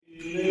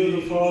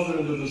Father,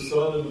 and of the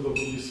Son, and of the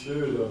Holy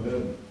Spirit.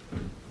 Amen.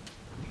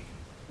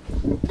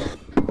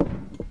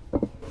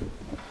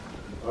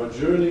 Our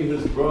journey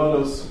has brought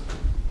us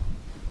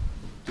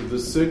to the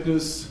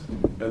sickness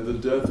and the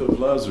death of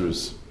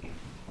Lazarus.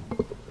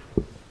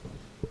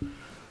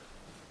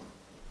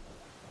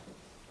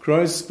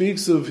 Christ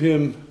speaks of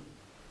him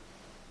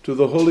to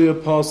the holy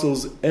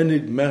apostles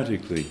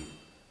enigmatically.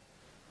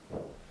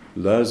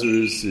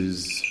 Lazarus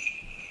is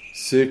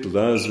sick,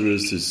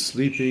 Lazarus is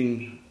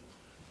sleeping,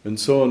 and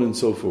so on and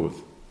so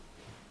forth.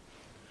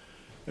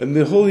 And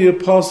the holy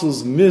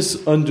apostles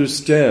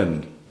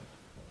misunderstand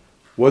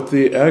what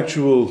the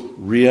actual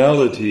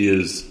reality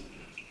is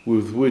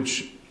with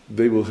which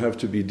they will have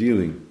to be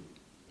dealing.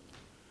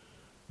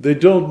 They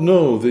don't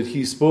know that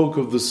he spoke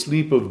of the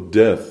sleep of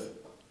death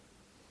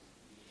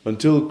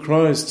until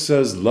Christ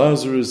says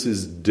Lazarus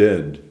is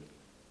dead.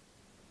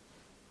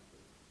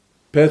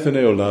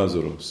 Bethany o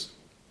Lazarus.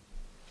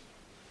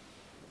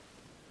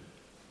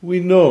 We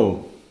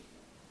know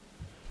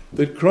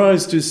that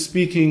Christ is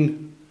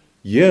speaking,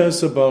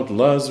 yes, about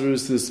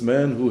Lazarus, this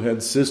man who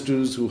had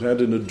sisters, who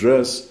had an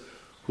address,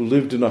 who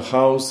lived in a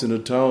house in a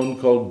town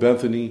called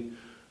Bethany,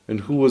 and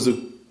who was a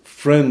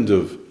friend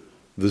of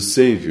the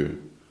Savior,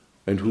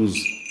 and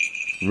whose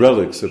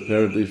relics,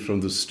 apparently from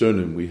the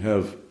sternum, we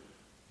have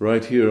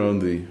right here on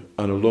the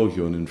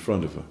analogion in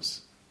front of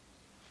us.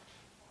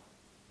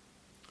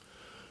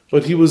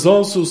 But he was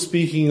also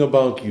speaking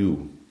about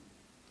you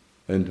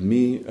and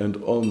me and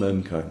all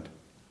mankind.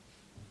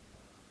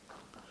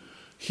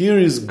 Here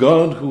is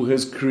God who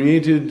has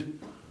created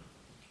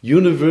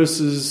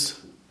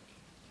universes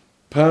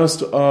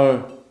past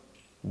our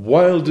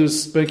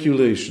wildest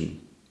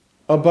speculation,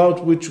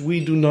 about which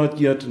we do not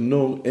yet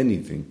know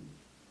anything.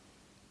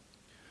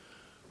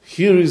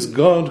 Here is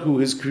God who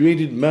has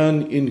created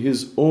man in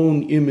his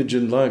own image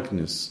and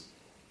likeness,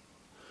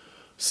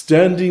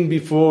 standing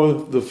before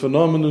the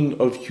phenomenon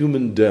of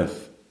human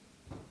death.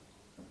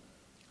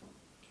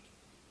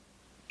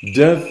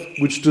 Death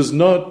which does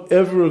not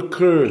ever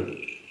occur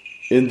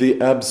in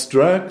the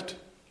abstract,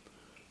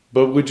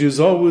 but which is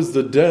always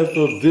the death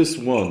of this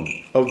one,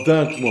 of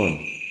that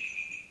one.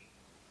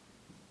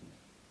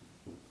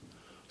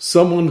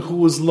 Someone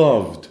who is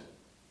loved,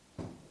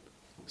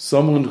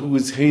 someone who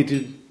is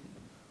hated,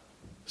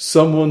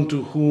 someone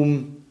to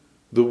whom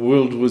the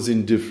world was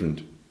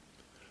indifferent,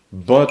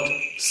 but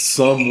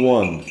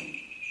someone.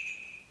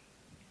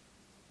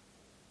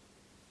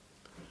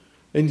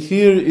 And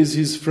here is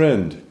his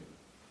friend.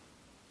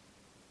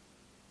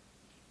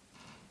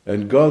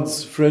 And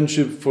God's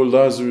friendship for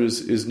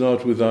Lazarus is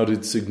not without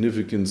its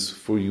significance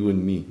for you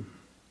and me.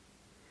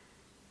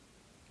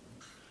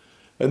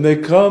 And they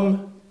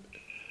come,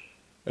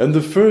 and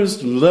the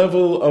first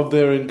level of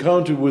their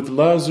encounter with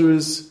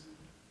Lazarus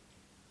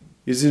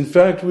is in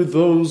fact with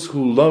those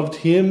who loved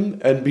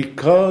him, and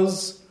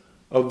because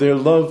of their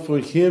love for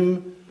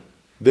him,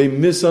 they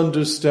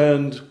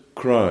misunderstand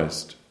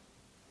Christ.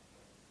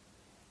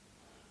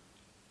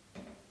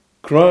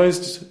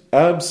 Christ's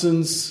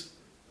absence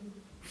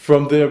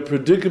from their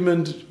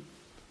predicament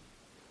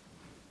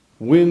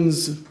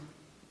wins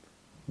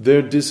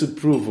their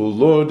disapproval.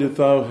 Lord, if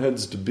thou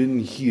hadst been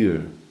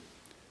here,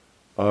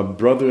 our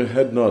brother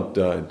had not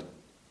died.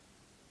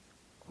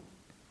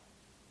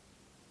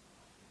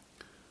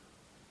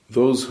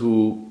 Those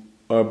who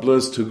are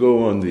blessed to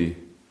go on the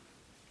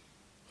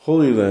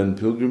Holy Land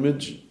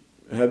pilgrimage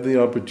have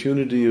the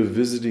opportunity of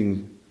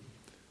visiting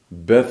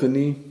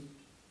Bethany,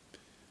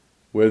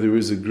 where there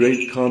is a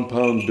great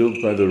compound built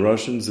by the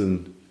Russians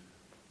in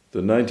the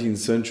 19th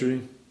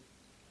century,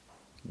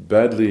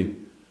 badly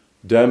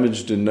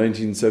damaged in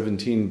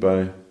 1917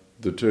 by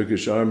the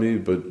Turkish army,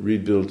 but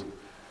rebuilt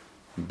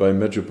by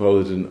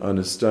Metropolitan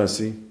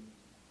Anastasi.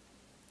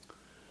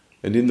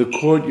 And in the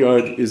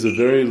courtyard is a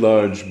very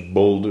large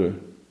boulder,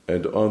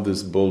 and on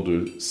this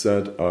boulder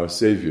sat our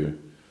Savior,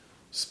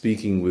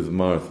 speaking with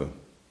Martha.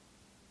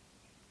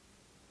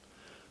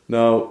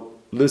 Now,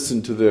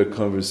 listen to their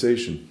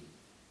conversation.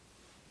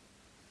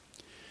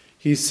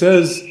 He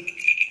says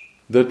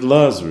that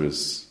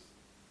Lazarus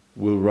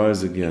will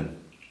rise again.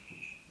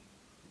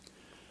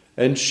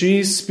 And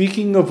she,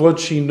 speaking of what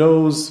she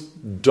knows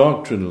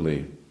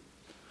doctrinally,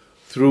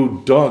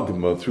 through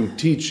dogma, through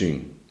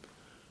teaching,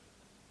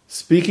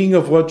 speaking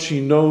of what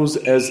she knows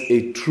as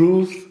a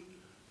truth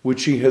which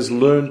she has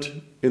learnt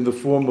in the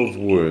form of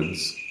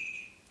words,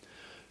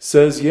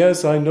 says,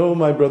 yes, I know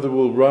my brother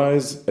will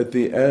rise at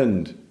the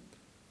end,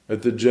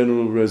 at the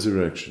general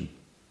resurrection.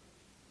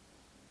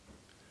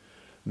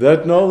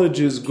 That knowledge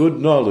is good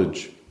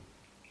knowledge.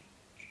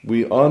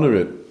 We honor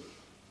it,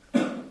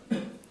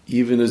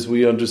 even as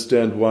we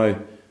understand why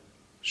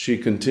she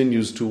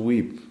continues to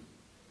weep.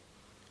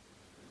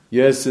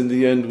 Yes, in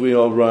the end we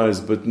all rise,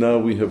 but now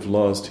we have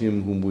lost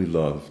him whom we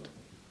loved.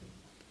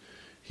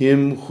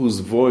 Him whose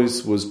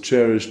voice was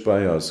cherished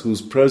by us,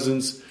 whose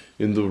presence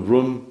in the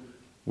room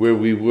where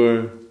we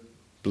were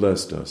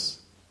blessed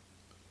us.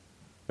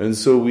 And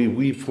so we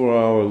weep for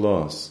our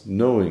loss,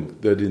 knowing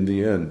that in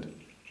the end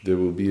there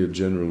will be a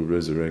general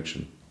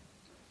resurrection.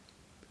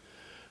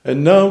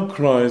 And now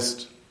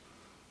Christ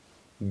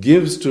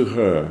gives to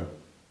her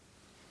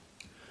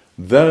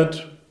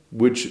that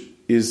which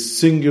is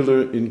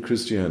singular in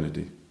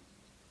Christianity.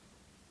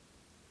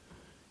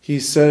 He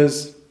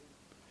says,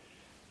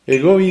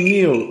 "Ego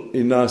inio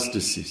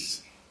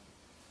inastasis."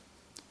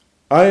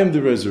 I am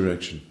the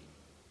resurrection.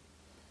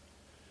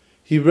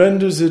 He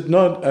renders it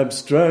not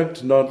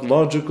abstract, not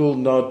logical,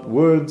 not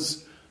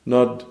words,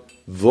 not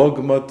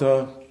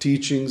dogmata,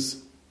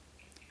 teachings,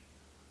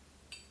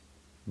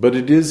 but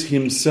it is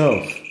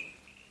himself.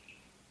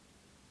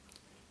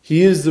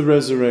 He is the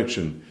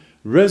resurrection.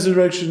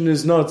 Resurrection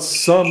is not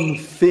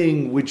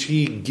something which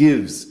he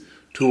gives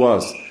to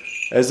us.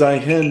 As I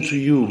hand to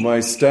you my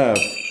staff,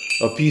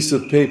 a piece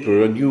of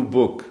paper, a new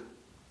book.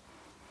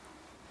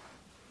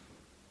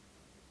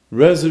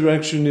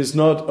 Resurrection is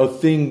not a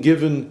thing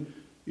given,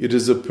 it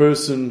is a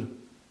person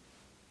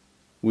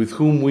with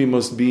whom we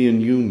must be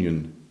in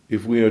union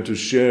if we are to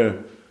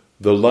share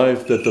the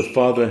life that the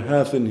Father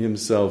hath in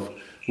himself,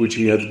 which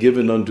he hath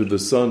given unto the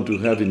Son to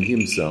have in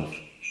himself.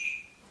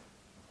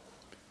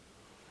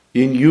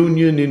 In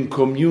union, in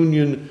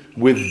communion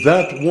with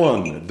that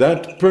one,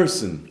 that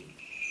person,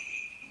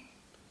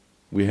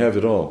 we have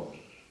it all.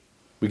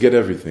 We get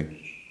everything.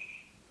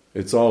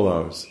 It's all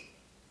ours.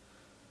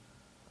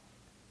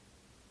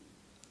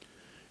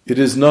 It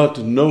is not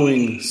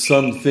knowing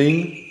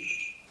something,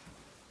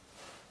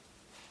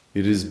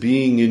 it is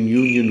being in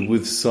union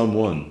with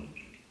someone.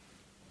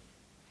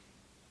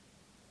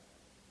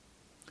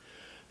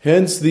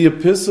 Hence, the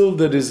epistle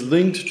that is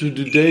linked to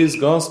today's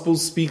gospel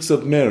speaks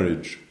of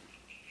marriage.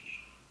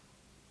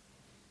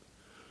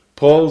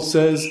 Paul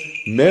says,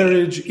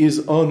 marriage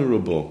is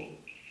honorable.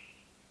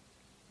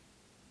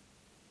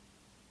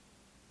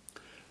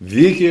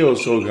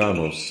 Dikeos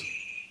orgamos.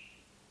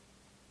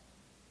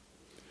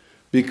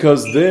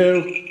 Because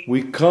there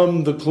we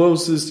come the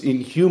closest in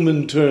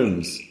human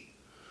terms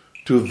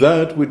to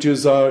that which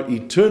is our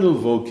eternal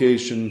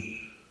vocation,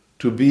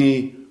 to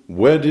be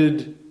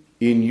wedded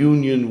in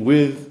union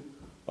with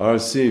our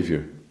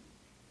Savior.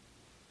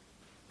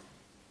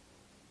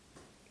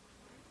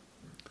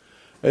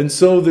 And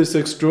so this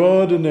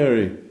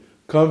extraordinary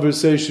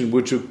conversation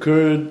which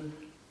occurred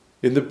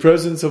in the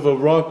presence of a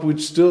rock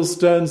which still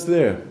stands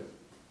there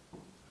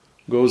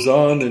goes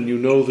on, and you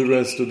know the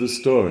rest of the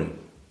story.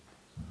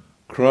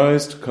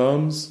 Christ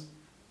comes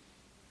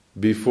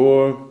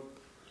before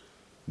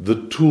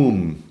the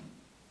tomb,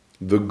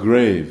 the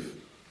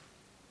grave.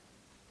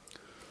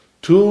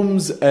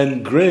 Tombs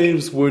and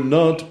graves were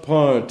not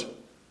part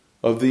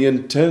of the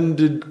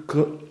intended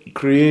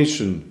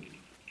creation.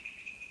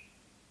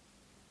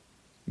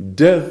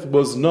 Death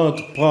was not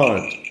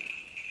part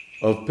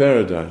of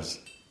paradise.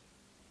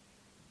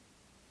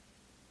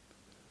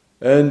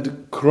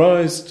 And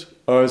Christ,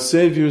 our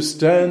Savior,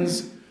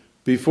 stands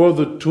before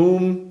the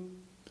tomb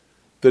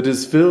that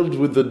is filled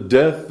with the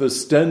death, the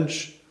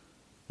stench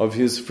of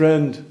his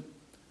friend.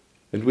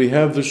 And we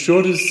have the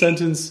shortest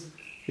sentence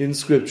in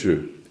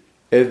Scripture.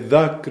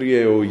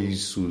 Edakrieo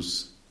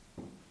Jesus.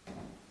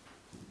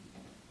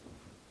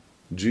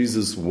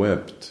 Jesus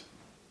wept.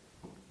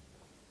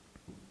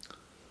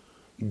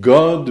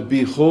 God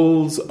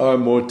beholds our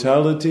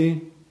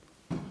mortality,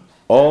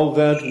 all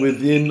that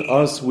within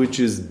us which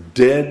is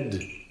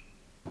dead,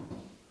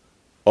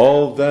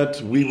 all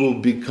that we will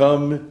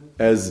become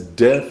as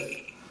death,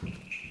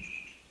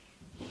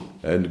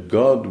 and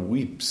God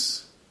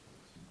weeps.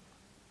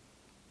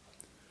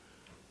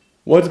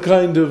 What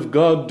kind of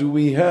God do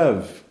we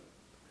have?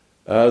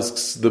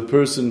 Asks the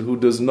person who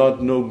does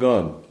not know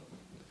God,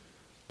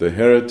 the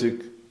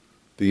heretic,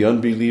 the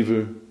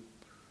unbeliever,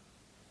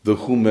 the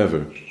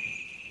whomever.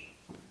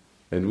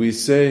 And we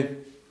say,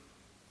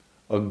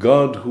 a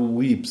God who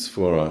weeps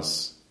for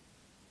us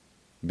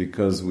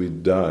because we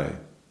die.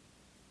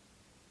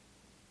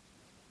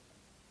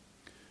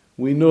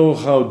 We know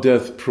how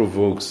death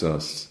provokes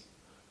us,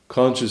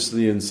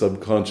 consciously and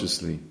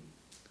subconsciously.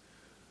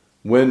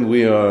 When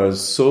we are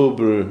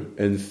sober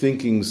and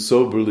thinking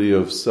soberly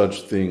of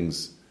such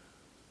things,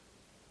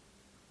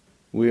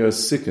 we are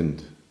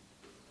sickened.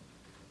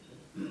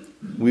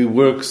 We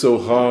work so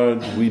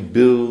hard, we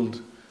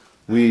build,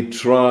 we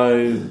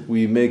try,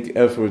 we make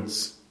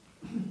efforts,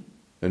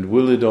 and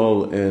will it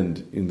all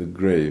end in the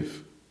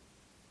grave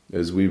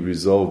as we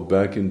resolve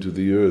back into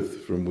the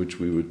earth from which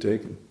we were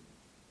taken?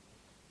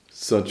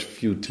 Such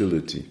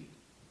futility.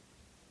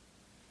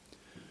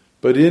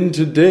 But in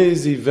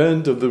today's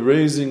event of the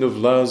raising of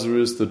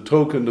Lazarus, the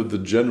token of the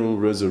general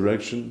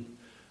resurrection,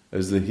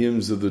 as the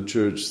hymns of the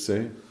church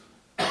say,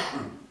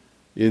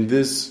 in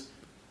this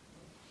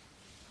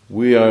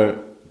we are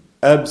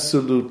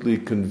absolutely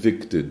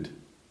convicted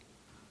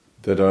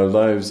that our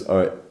lives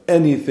are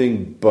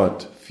anything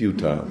but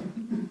futile.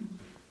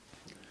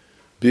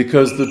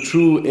 Because the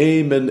true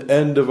aim and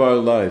end of our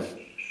life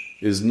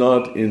is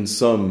not in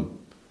some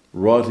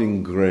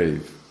rotting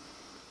grave,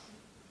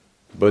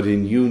 but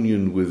in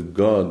union with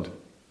God,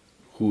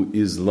 who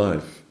is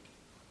life.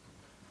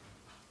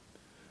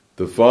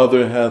 The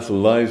Father hath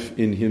life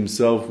in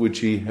himself, which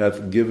he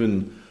hath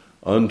given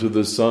unto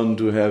the Son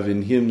to have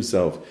in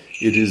himself.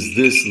 It is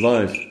this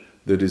life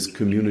that is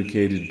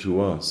communicated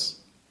to us.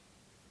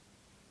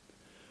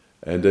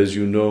 And as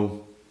you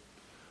know,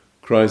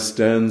 Christ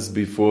stands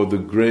before the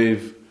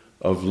grave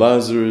of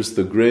Lazarus,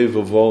 the grave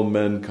of all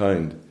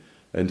mankind,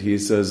 and he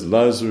says,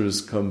 Lazarus,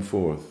 come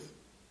forth.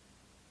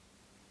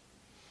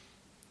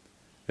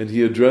 And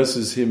he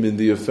addresses him in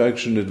the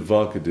affectionate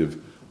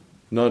vocative,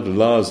 not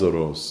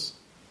Lazaros,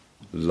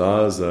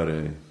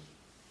 Lazare.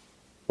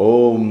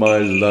 O my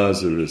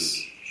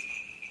Lazarus,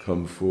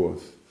 come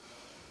forth.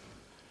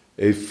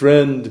 A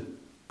friend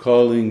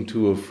calling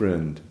to a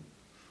friend.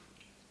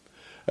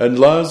 And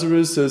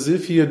Lazarus, as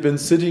if he had been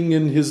sitting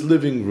in his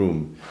living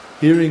room,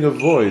 hearing a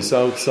voice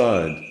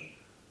outside,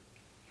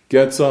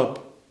 gets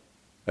up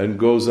and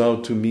goes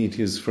out to meet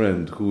his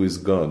friend, who is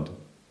God.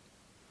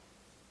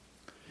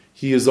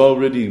 He is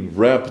already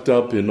wrapped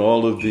up in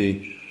all of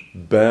the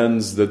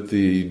bands that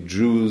the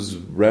Jews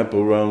wrap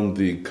around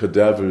the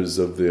cadavers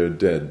of their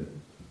dead.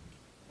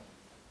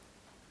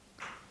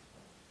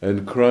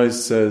 And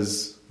Christ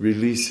says,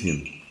 release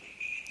him,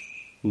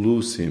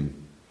 loose him.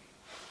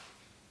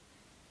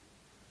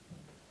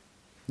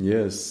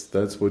 Yes,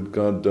 that's what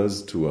God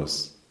does to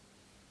us.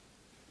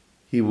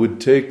 He would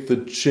take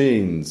the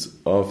chains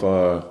off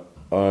our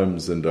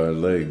arms and our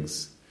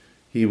legs.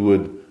 He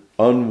would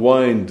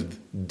unwind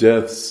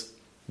death's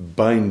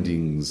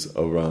bindings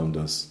around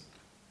us.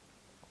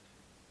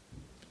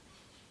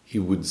 He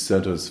would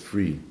set us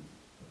free.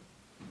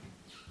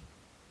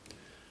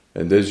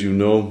 And as you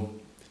know,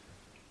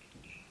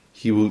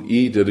 he will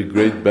eat at a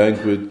great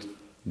banquet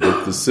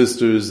that the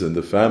sisters and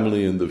the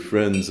family and the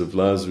friends of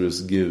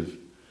Lazarus give.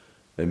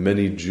 And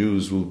many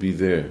Jews will be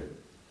there,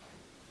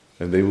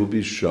 and they will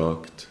be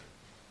shocked.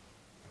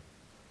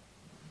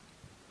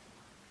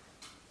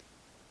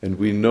 And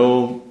we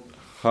know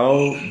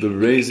how the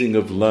raising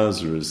of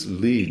Lazarus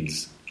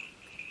leads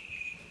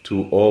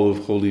to all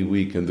of Holy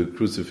Week and the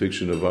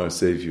crucifixion of our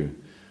Savior,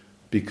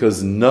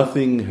 because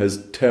nothing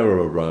has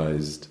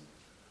terrorized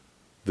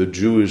the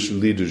Jewish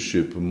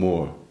leadership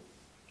more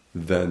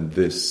than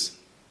this.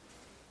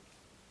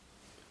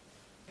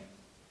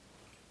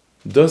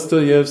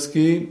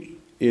 Dostoevsky,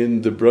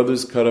 in the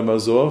Brothers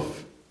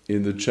Karamazov,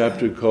 in the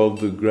chapter called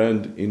The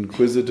Grand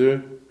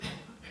Inquisitor,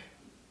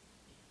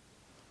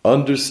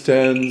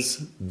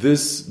 understands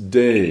this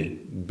day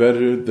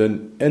better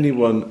than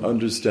anyone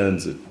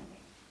understands it.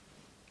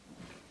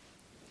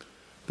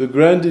 The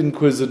Grand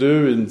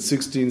Inquisitor in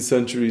 16th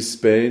century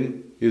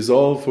Spain is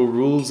all for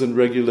rules and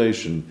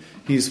regulation.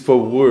 He's for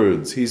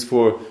words. He's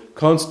for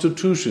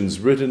constitutions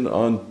written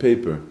on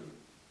paper.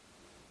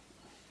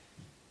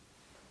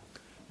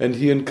 And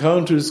he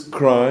encounters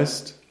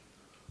Christ,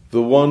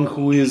 the one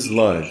who is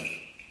life,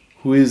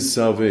 who is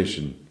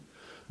salvation.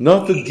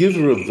 Not the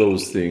giver of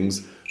those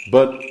things,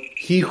 but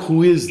he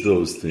who is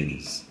those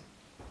things.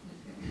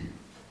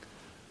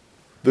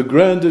 The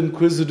Grand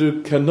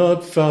Inquisitor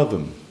cannot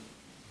fathom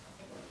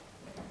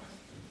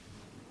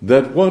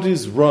that what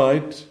is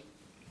right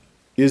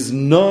is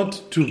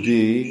not to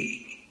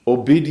be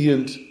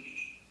obedient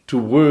to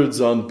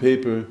words on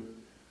paper,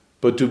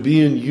 but to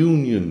be in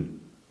union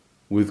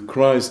with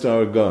Christ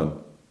our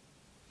God.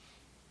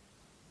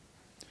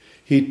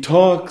 He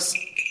talks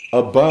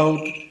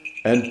about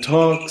and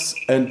talks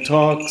and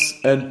talks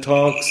and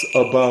talks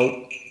about,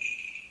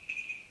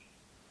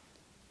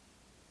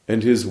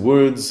 and his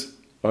words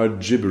are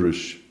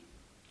gibberish.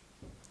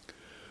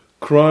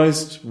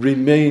 Christ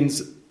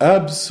remains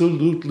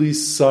absolutely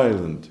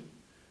silent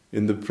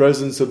in the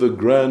presence of the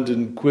Grand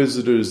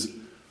Inquisitor's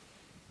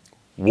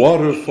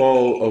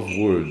waterfall of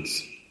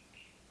words.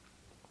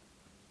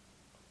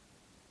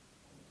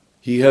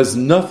 He has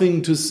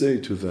nothing to say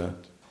to that.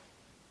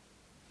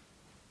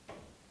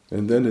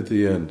 And then at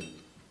the end,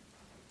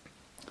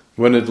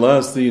 when at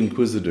last the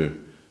Inquisitor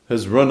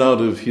has run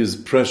out of his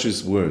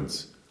precious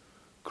words,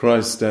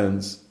 Christ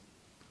stands,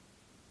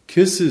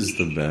 kisses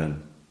the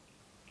man,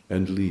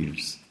 and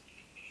leaves.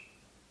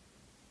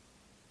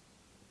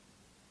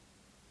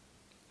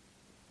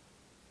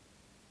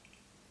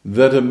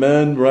 That a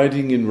man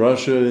writing in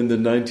Russia in the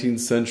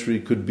 19th century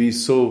could be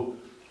so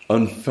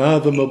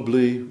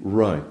unfathomably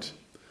right,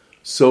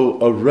 so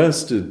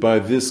arrested by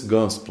this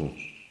gospel,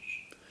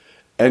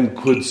 and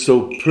could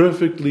so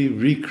perfectly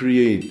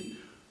recreate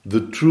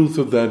the truth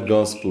of that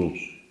gospel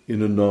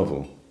in a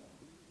novel,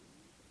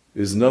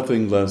 is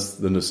nothing less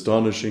than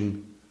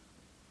astonishing,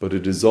 but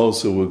it is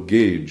also a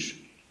gauge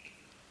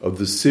of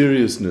the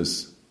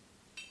seriousness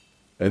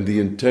and the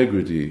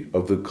integrity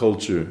of the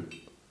culture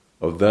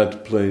of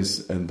that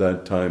place and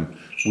that time,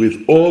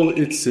 with all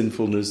its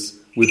sinfulness,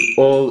 with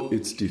all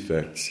its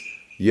defects,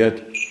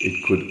 yet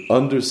it could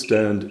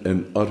understand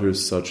and utter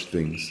such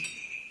things.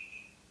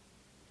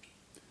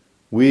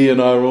 We in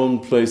our own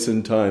place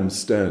and time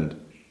stand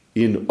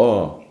in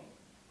awe,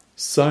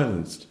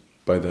 silenced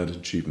by that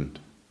achievement.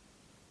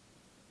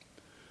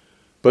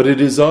 But it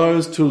is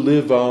ours to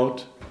live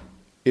out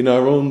in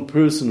our own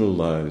personal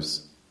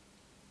lives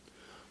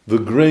the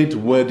great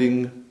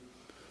wedding,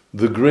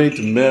 the great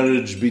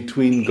marriage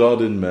between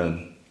God and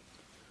man,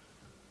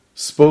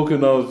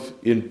 spoken of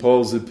in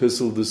Paul's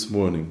epistle this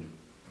morning,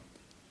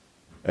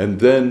 and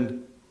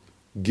then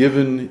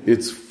given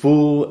its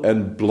full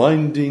and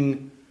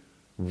blinding,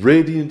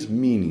 radiant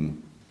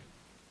meaning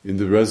in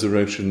the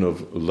resurrection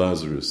of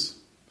Lazarus,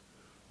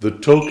 the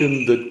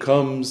token that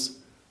comes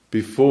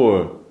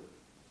before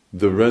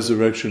the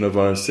resurrection of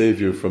our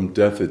Savior from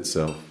death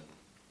itself.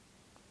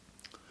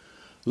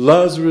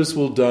 Lazarus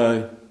will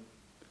die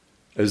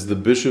as the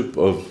bishop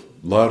of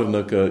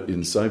Larnaca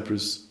in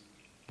Cyprus,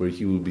 where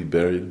he will be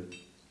buried.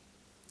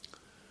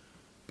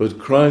 But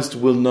Christ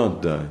will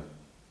not die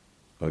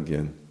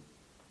again.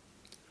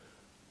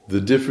 The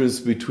difference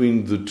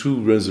between the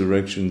two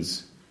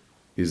resurrections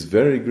is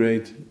very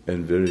great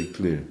and very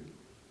clear.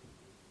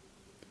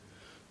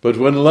 But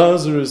when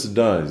Lazarus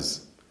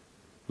dies,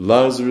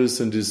 Lazarus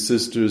and his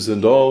sisters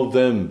and all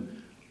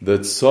them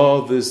that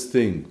saw this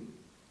thing,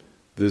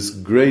 this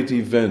great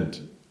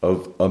event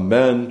of a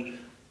man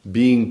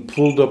being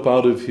pulled up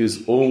out of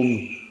his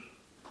own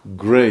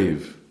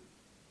grave,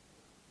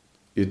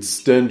 its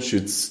stench,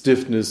 its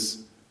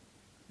stiffness,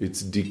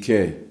 its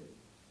decay,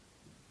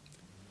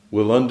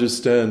 will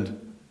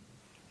understand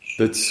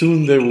that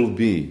soon there will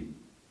be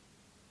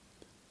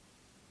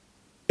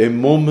a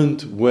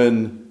moment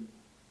when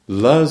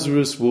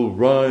Lazarus will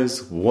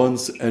rise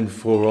once and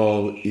for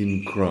all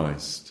in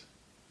Christ.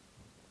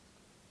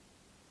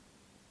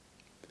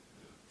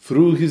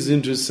 Through his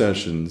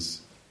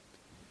intercessions,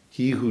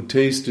 he who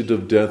tasted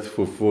of death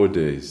for 4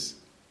 days,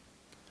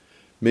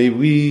 may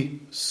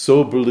we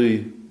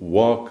soberly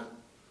walk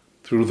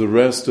through the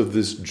rest of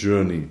this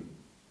journey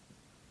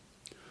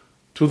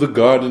to the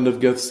Garden of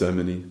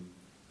Gethsemane,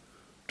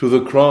 to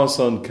the cross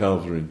on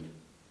Calvary,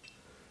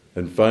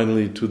 and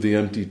finally to the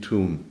empty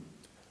tomb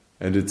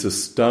and its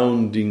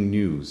astounding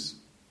news.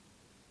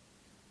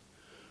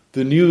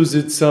 The news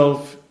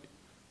itself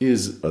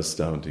is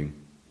astounding.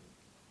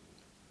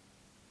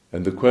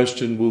 And the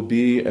question will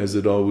be, as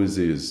it always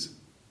is,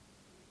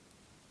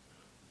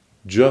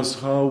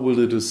 just how will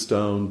it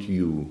astound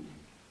you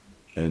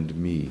and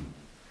me?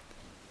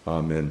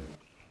 Amen.